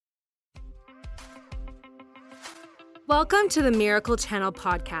Welcome to the Miracle Channel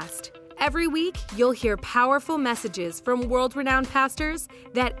podcast. Every week, you'll hear powerful messages from world-renowned pastors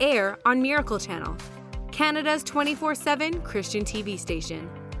that air on Miracle Channel, Canada's 24/7 Christian TV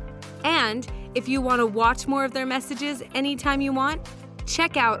station. And if you want to watch more of their messages anytime you want,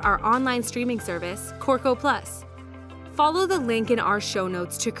 check out our online streaming service, Corco Plus. Follow the link in our show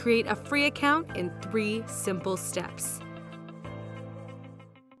notes to create a free account in 3 simple steps.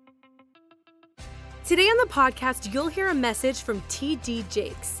 Today on the podcast, you'll hear a message from T.D.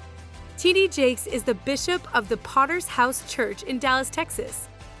 Jakes. T.D. Jakes is the bishop of the Potter's House Church in Dallas, Texas.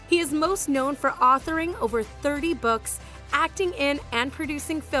 He is most known for authoring over 30 books, acting in and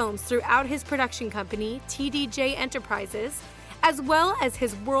producing films throughout his production company, TDJ Enterprises, as well as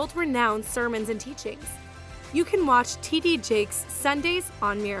his world-renowned sermons and teachings. You can watch T.D. Jakes Sundays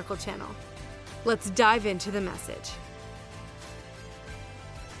on Miracle Channel. Let's dive into the message.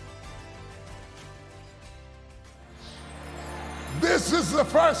 This is the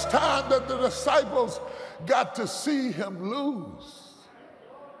first time that the disciples got to see him lose.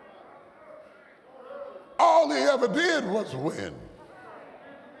 All he ever did was win.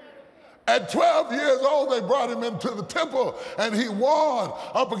 At 12 years old, they brought him into the temple, and he won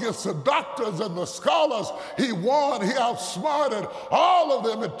up against the doctors and the scholars. He won. He outsmarted all of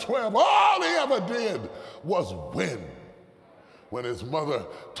them at 12. All he ever did was win. When his mother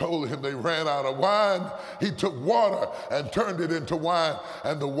told him they ran out of wine, he took water and turned it into wine,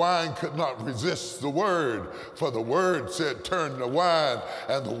 and the wine could not resist the word, for the word said, turn the wine,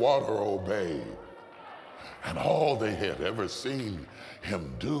 and the water obeyed. And all they had ever seen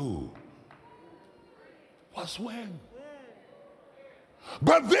him do was win.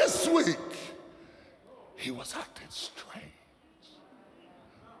 But this week, he was acting strange.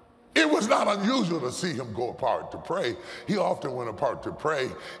 It was not unusual to see him go apart to pray. He often went apart to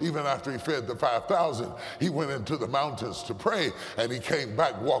pray. Even after he fed the 5,000, he went into the mountains to pray, and he came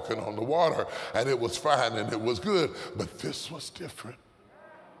back walking on the water, and it was fine and it was good. But this was different.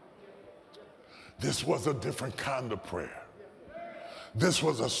 This was a different kind of prayer. This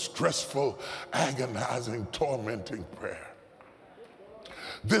was a stressful, agonizing, tormenting prayer.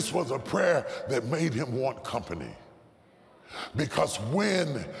 This was a prayer that made him want company. Because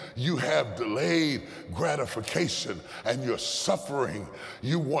when you have delayed gratification and you're suffering,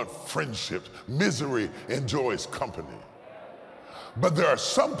 you want friendship. Misery enjoys company. But there are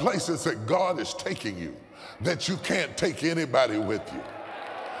some places that God is taking you that you can't take anybody with you.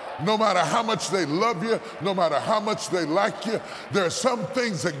 No matter how much they love you, no matter how much they like you, there are some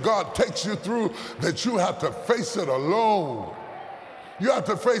things that God takes you through that you have to face it alone. You have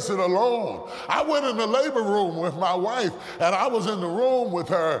to face it alone. I went in the labor room with my wife, and I was in the room with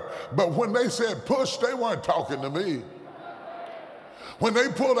her, but when they said push, they weren't talking to me. When they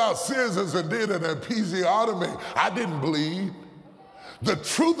pulled out scissors and did an episiotomy, I didn't bleed. The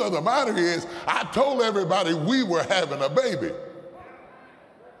truth of the matter is, I told everybody we were having a baby.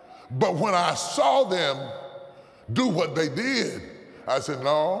 But when I saw them do what they did, I said,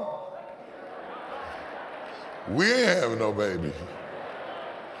 no, we ain't having no baby.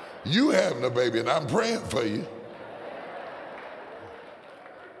 You having a baby, and I'm praying for you.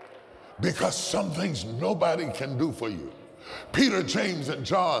 Because some things nobody can do for you. Peter, James, and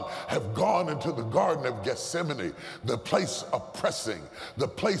John have gone into the Garden of Gethsemane, the place of pressing, the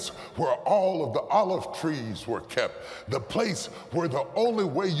place where all of the olive trees were kept, the place where the only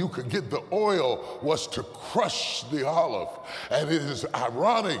way you could get the oil was to crush the olive. And it is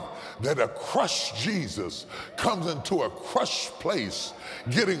ironic that a crushed Jesus comes into a crushed place,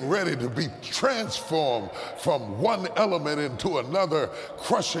 getting ready to be transformed from one element into another.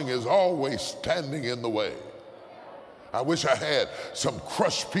 Crushing is always standing in the way. I wish I had some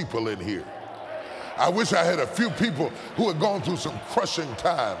crushed people in here. I wish I had a few people who had gone through some crushing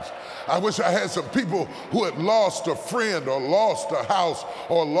times. I wish I had some people who had lost a friend or lost a house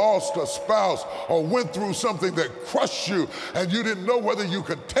or lost a spouse or went through something that crushed you, and you didn't know whether you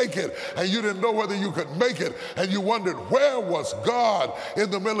could take it, and you didn't know whether you could make it, and you wondered, where was God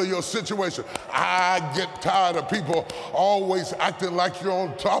in the middle of your situation? I get tired of people always acting like you're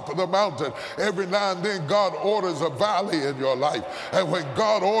on top of the mountain. Every now and then God orders a valley in your life, and when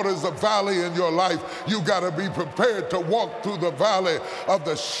God orders a valley in your life, you got to be prepared to walk through the valley of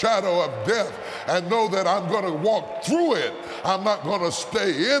the shadow of death and know that I'm going to walk through it. I'm not going to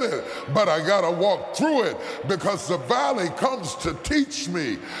stay in it, but I got to walk through it, because the valley comes to teach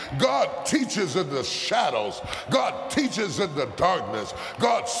me. God teaches in the shadows. God teaches in the darkness.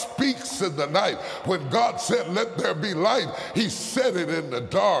 God speaks in the night. When God said, let there be light, he said it in the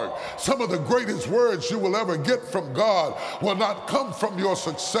dark. Some of the greatest words you will ever get from God will not come from your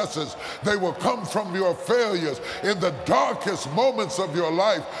successes. They will come from your failures, in the darkest moments of your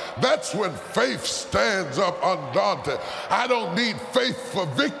life, that's when faith stands up undaunted. I don't need faith for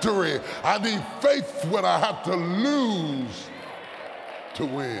victory. I need faith when I have to lose to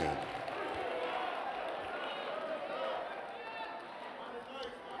win.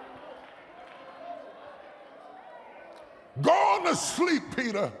 Go on to sleep,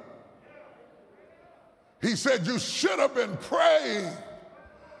 Peter. He said, you should have been praying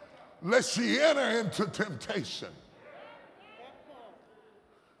lest ye enter into temptation.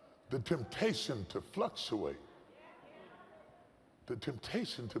 The temptation to fluctuate, the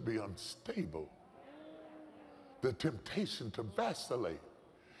temptation to be unstable, the temptation to vacillate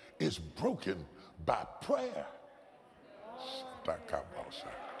is broken by prayer.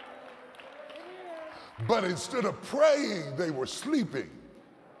 But instead of praying, they were sleeping.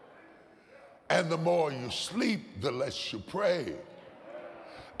 And the more you sleep, the less you pray.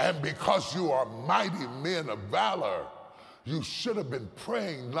 And because you are mighty men of valor, you should have been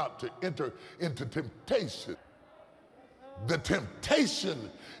praying not to enter into temptation. The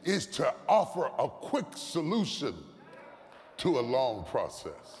temptation is to offer a quick solution to a long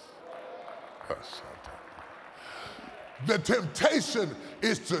process. The temptation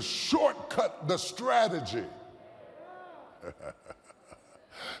is to shortcut the strategy.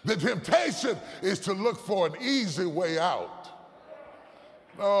 The temptation is to look for an easy way out.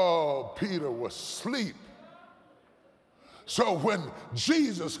 Oh, Peter was asleep. So when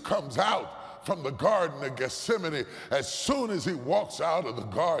Jesus comes out from the Garden of Gethsemane, as soon as he walks out of the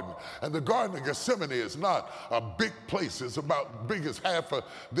garden, and the Garden of Gethsemane is not a big place, it's about big as half of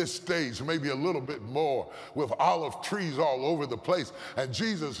this stage, maybe a little bit more, with olive trees all over the place. And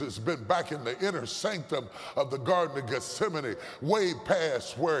Jesus has been back in the inner sanctum of the Garden of Gethsemane, way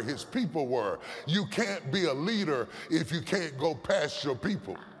past where his people were. You can't be a leader if you can't go past your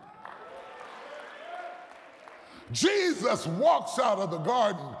people. Jesus walks out of the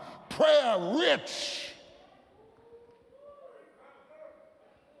garden prayer rich.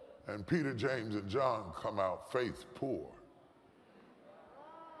 And Peter, James, and John come out faith poor.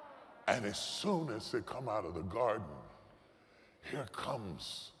 And as soon as they come out of the garden, here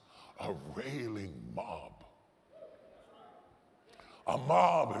comes a railing mob. A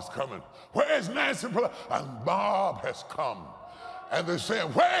mob is coming. Where's Nancy Pelosi? A mob has come. And they're saying,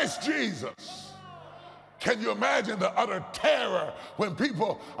 where's Jesus? Can you imagine the utter terror when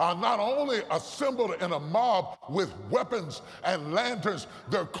people are not only assembled in a mob with weapons and lanterns,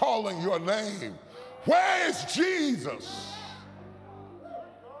 they're calling your name. Where is Jesus?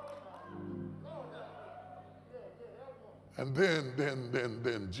 And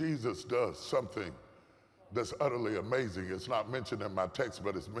then Jesus does something that's utterly amazing. It's not mentioned in my text,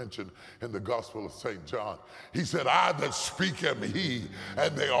 but it's mentioned in the Gospel of St. John. He said, I that speak am he,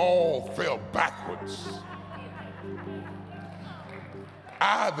 and they all fell backwards.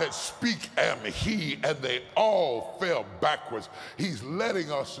 I that speak am he, and they all fell backwards. He's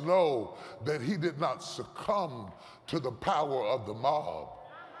letting us know that he did not succumb to the power of the mob.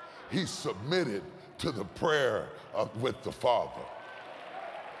 He submitted to the prayer with the Father.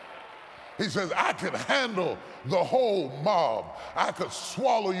 He says, I can handle the whole mob. I could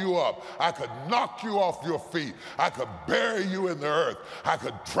swallow you up. I could knock you off your feet. I could bury you in the earth. I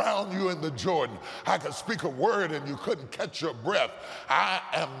could drown you in the Jordan. I could speak a word and you couldn't catch your breath. I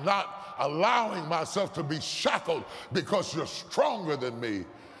am not allowing myself to be shackled because you're stronger than me.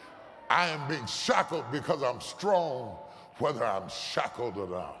 I am being shackled because I'm strong, whether I'm shackled or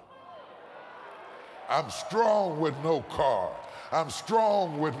not. I'm strong with no car. I'm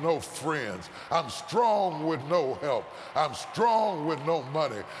strong with no friends. I'm strong with no help. I'm strong with no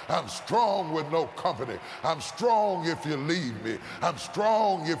money. I'm strong with no company. I'm strong if you leave me. I'm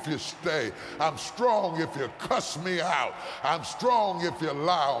strong if you stay. I'm strong if you cuss me out. I'm strong if you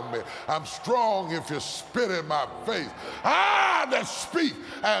lie on me. I'm strong if you spit in my face. I that speak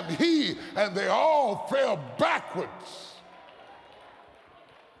am he, and they all fell backwards.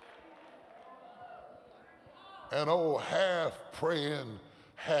 And old half praying,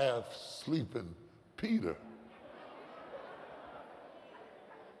 half sleeping Peter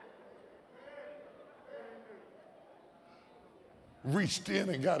reached in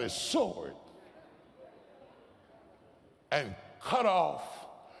and got his sword and cut off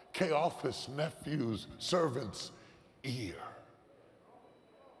Caiaphas' nephew's servant's ear.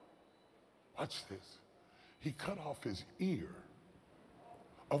 Watch this. He cut off his ear.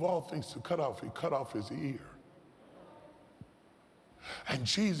 Of all things to cut off, he cut off his ear. And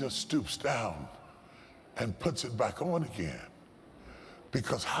Jesus stoops down and puts it back on again.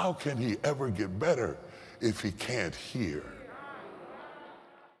 Because how can he ever get better if he can't hear?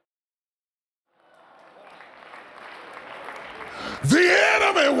 The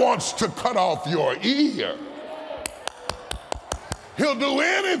enemy wants to cut off your ear. He'll do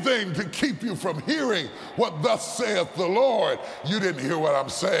anything to keep you from hearing what thus saith the Lord. You didn't hear what I'm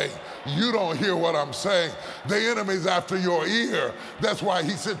saying. You don't hear what I'm saying. The enemy's after your ear. That's why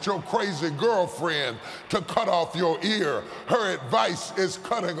he sent your crazy girlfriend to cut off your ear. Her advice is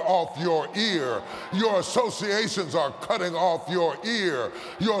cutting off your ear. Your associations are cutting off your ear.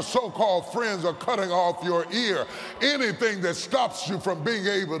 Your so-called friends are cutting off your ear. Anything that stops you from being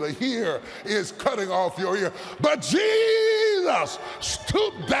able to hear is cutting off your ear. But Jesus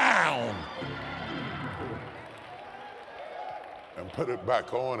stooped down and put it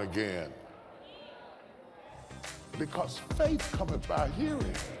back on again. Because faith cometh by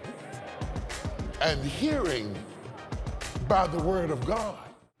hearing, and hearing by the word of God.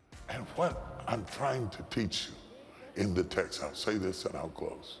 And what I'm trying to teach you in the text, I'll say this and I'll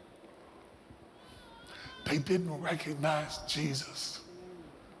close. They didn't recognize Jesus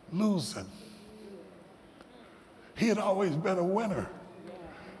losing. He had always been a winner.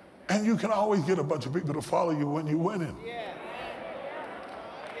 And you can always get a bunch of people to follow you when you're winning.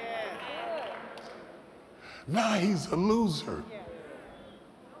 Now he's a loser.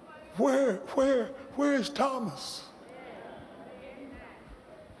 Where is Thomas?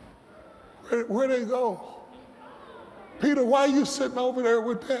 Where'd they go? Peter, why are you sitting over there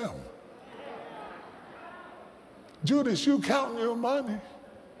with them? Judas, you counting your money.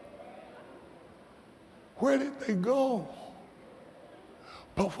 Where did they go?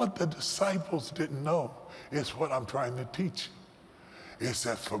 But what the disciples didn't know is what I'm trying to teach you. Is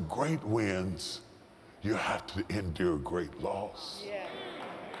that for great wins, you have to endure great loss. Yeah.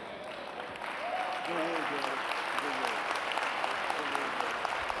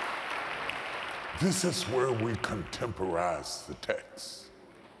 This is where we contemporize the text.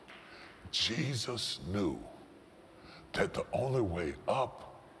 Jesus knew that the only way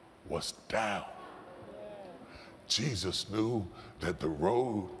up was down. Jesus knew that the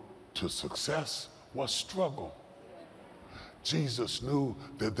road to success was struggle. Jesus knew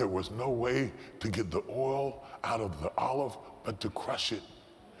that there was no way to get the oil out of the olive but to crush it.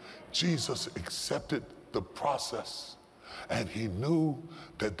 Jesus accepted the process, and he knew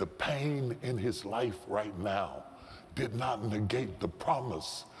that the pain in his life right now did not negate the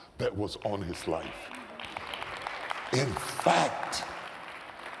promise that was on his life. In fact,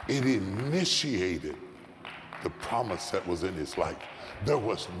 it initiated the promise that was in his life. There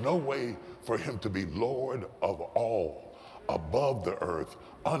was no way for him to be Lord of all, above the earth,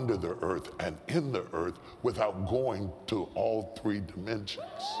 under the earth, and in the earth without going to all three dimensions.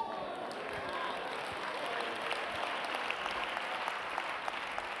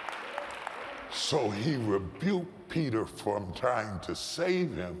 So he rebuked Peter from trying to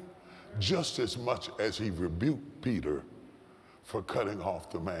save him just as much as he rebuked Peter for cutting off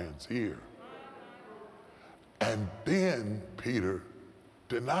the man's ear. And then Peter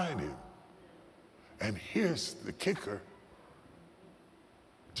denied him. And here's the kicker.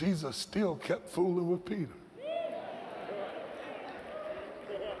 Jesus still kept fooling with Peter.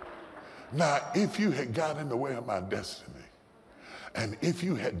 Now, if you had got in the way of my destiny, and if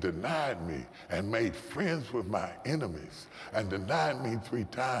you had denied me and made friends with my enemies and denied me 3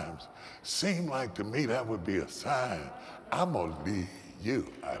 times, seemed like to me that would be a sign I'm gonna leave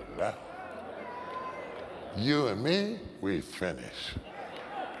you alone. You and me, we finish.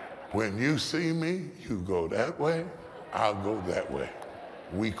 When you see me, you go that way, I'll go that way.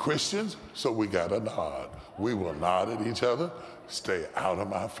 We Christians, so we got a nod. We will nod at each other, stay out of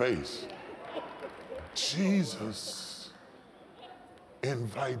my face. Jesus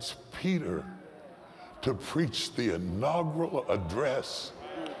invites Peter to preach the inaugural address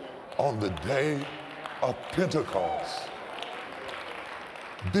on the day of Pentecost.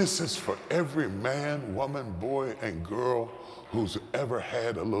 This is for every man, woman, boy, and girl who's ever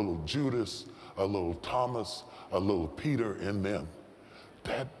had a little Judas, a little Thomas, a little Peter in them.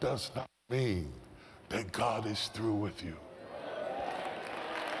 That does not mean that God is through with you.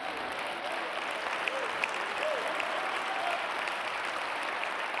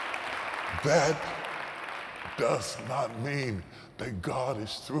 That does not mean that God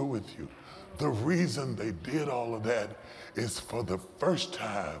is through with you. The reason they did all of that is for the first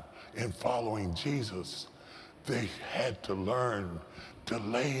time in following Jesus, they had to learn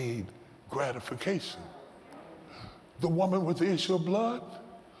delayed gratification. The woman with the issue of blood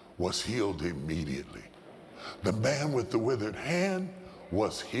was healed immediately. The man with the withered hand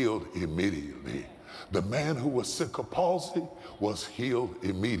was healed immediately. The man who was sick of palsy was healed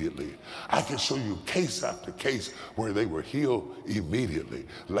immediately. I can show you case after case where they were healed immediately.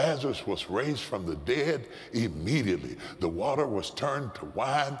 Lazarus was raised from the dead immediately. The water was turned to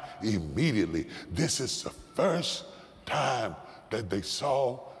wine immediately. This is the first time that they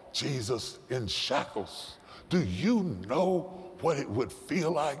saw Jesus in shackles. Do you know what it would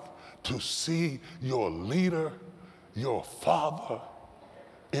feel like to see your leader, your father,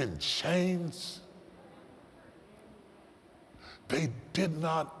 in chains? They did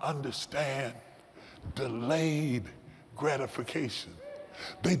not understand delayed gratification.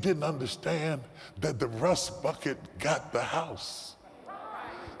 They didn't understand that the rust bucket got the house.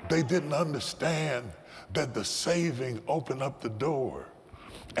 They didn't understand that the saving opened up the door.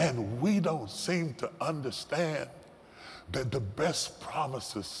 And we don't seem to understand that the best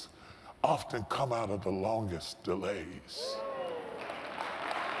promises often come out of the longest delays.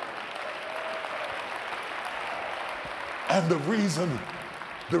 And the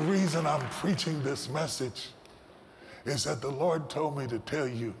reason I'm preaching this message is that the Lord told me to tell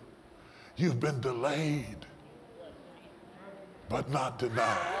you, you've been delayed, but not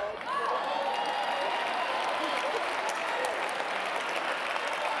denied.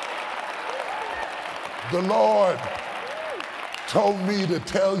 The Lord told me to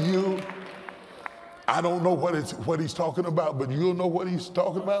tell you, I don't know what he's talking about, but you'll know what he's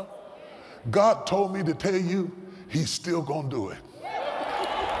talking about. God told me to tell you, he's still gonna do it.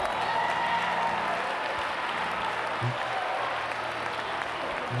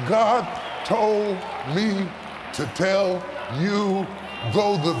 God told me to tell you,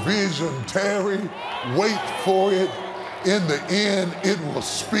 though the vision tarry, wait for it. In the end, it will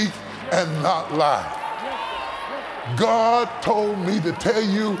speak and not lie. God told me to tell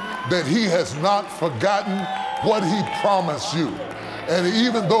you that he has not forgotten what he promised you. And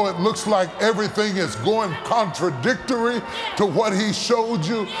even though it looks like everything is going contradictory to what he showed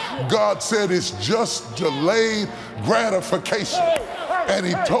you, God said it's just delayed gratification. And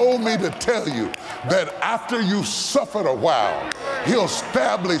he told me to tell you that after you suffered a while, he'll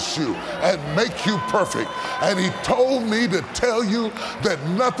establish you and make you perfect. And he told me to tell you that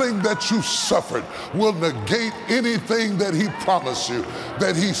nothing that you suffered will negate anything that he promised you,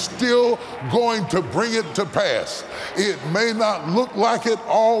 that he's still going to bring it to pass. It may not look like it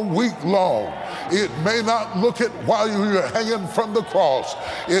all week long. It may not look it while you're hanging from the cross.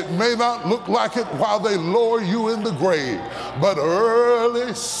 It may not look like it while they lower you in the grave. But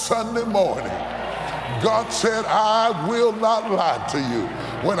early Sunday morning, God said, I will not lie to you.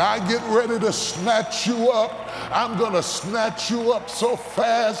 When I get ready to snatch you up, I'm going to snatch you up so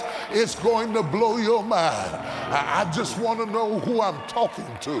fast, it's going to blow your mind. I just want to know who I'm talking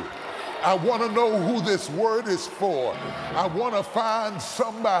to. I want to know who this word is for. I want to find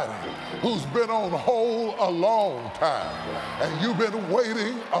somebody who's been on hold a long time, and you've been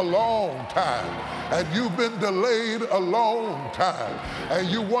waiting a long time, and you've been delayed a long time, and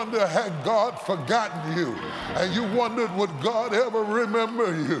you wonder, had God forgotten you? And you wondered, would God ever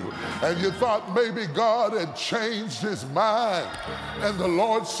remember you? And you thought maybe God had changed his mind. And the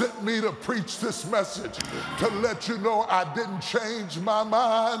Lord sent me to preach this message to let you know I didn't change my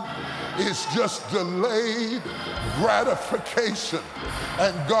mind. It's just delayed gratification.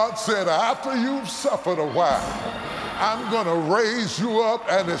 And God said, after you've suffered a while, I'm going to raise you up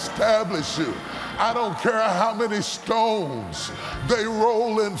and establish you. I don't care how many stones they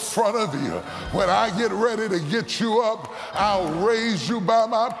roll in front of you. When I get ready to get you up, I'll raise you by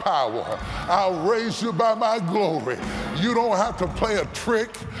my power. I'll raise you by my glory. You don't have to play a trick.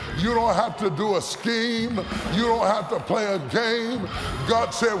 You don't have to do a scheme. You don't have to play a game.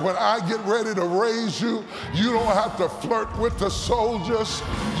 God said, when I get ready to raise you, you don't have to flirt with the soldiers.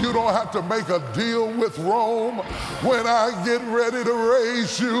 You don't have to make a deal with Rome. When I get ready to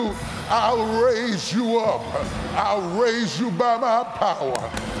raise you, I'll raise you up. I'll raise you by my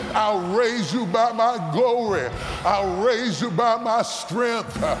power. I'll raise you by my glory. I'll raise you by my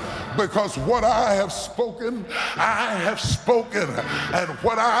strength. Because what I have spoken, I have spoken. And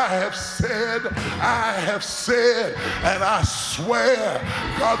what I have said, I have said. And I swear.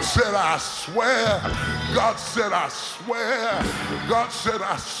 God said, I swear. God said, I swear. God said,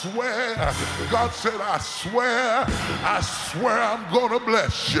 I swear. God said, I swear. I swear I'm going to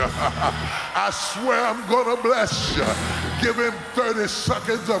bless you. I swear I'm going to bless you. Give him 30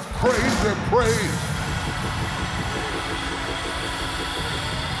 seconds of crazy praise.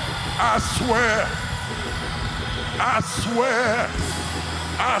 I swear, I swear,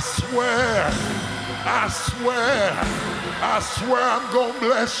 I swear, I swear, I swear I'm going to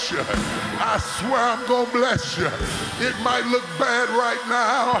bless you. I swear I'm going to bless you. It might look bad right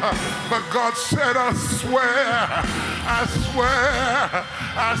now, but God said, I swear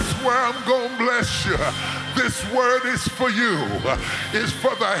I'm going to bless you. This word is for you. It's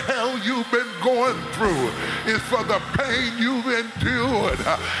for the hell you've been going through. It's for the pain you've endured.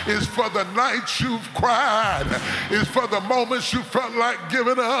 It's for the nights you've cried. It's for the moments you felt like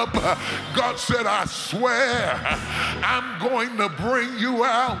giving up. God said, I swear I'm going to bring you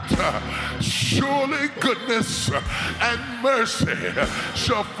out. Surely goodness and mercy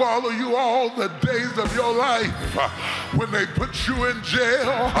shall follow you all the days of your life. When they put you in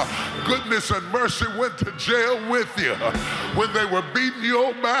jail, goodness and mercy went to jail with you. When they were beating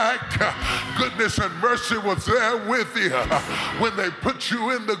your back, goodness and mercy was there with you. When they put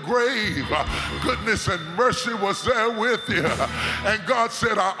you in the grave, goodness and mercy was there with you. And God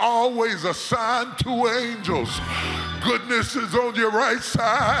said, I always assign 2 angels. Goodness is on your right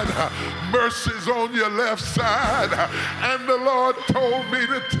side, mercy is on your left side. And the Lord told me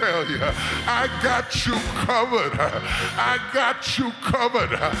to tell you, I got you covered. I got you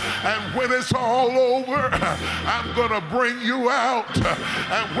covered. And when it's all over, I'm going to bring you out.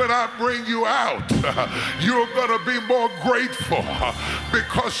 And when I bring you out, you're going to be more grateful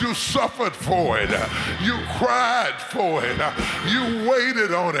because you suffered for it. You cried for it. You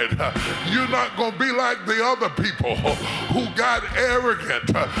waited on it. You're not going to be like the other people who got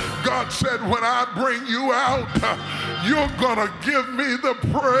arrogant. God said, when I bring you out, you're going to give me the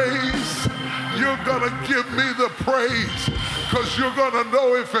praise. You're going to give me the praise, because you're going to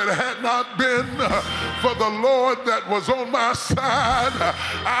know if it had not been for the Lord that was on my side,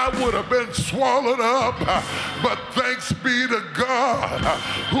 I would have been swallowed up. But thanks be to God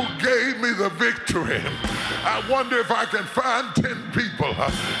who gave me the victory. I wonder if I can find 10 people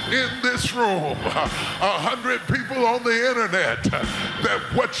in this room, 100 people on the internet, that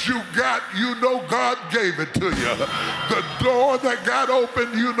what you got, you know God gave it to you. The door that got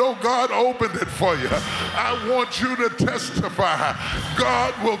opened, you know God opened it for you. I want you to testify.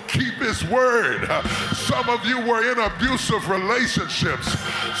 God will keep his word. Some of you were in abusive relationships.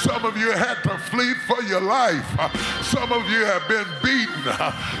 Some of you had to flee for your life. Some of you have been beaten.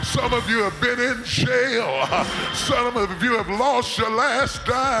 Some of you have been in jail. Some of you have lost your last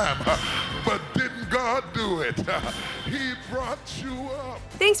dime. But didn't God do it? He brought you up.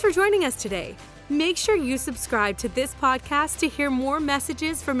 Thanks for joining us today. Make sure you subscribe to this podcast to hear more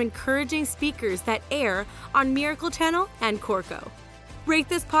messages from encouraging speakers that air on Miracle Channel and Corco. Rate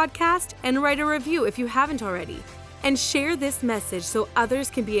this podcast and write a review if you haven't already. And share this message so others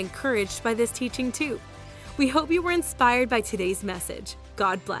can be encouraged by this teaching too. We hope you were inspired by today's message.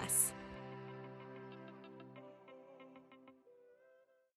 God bless.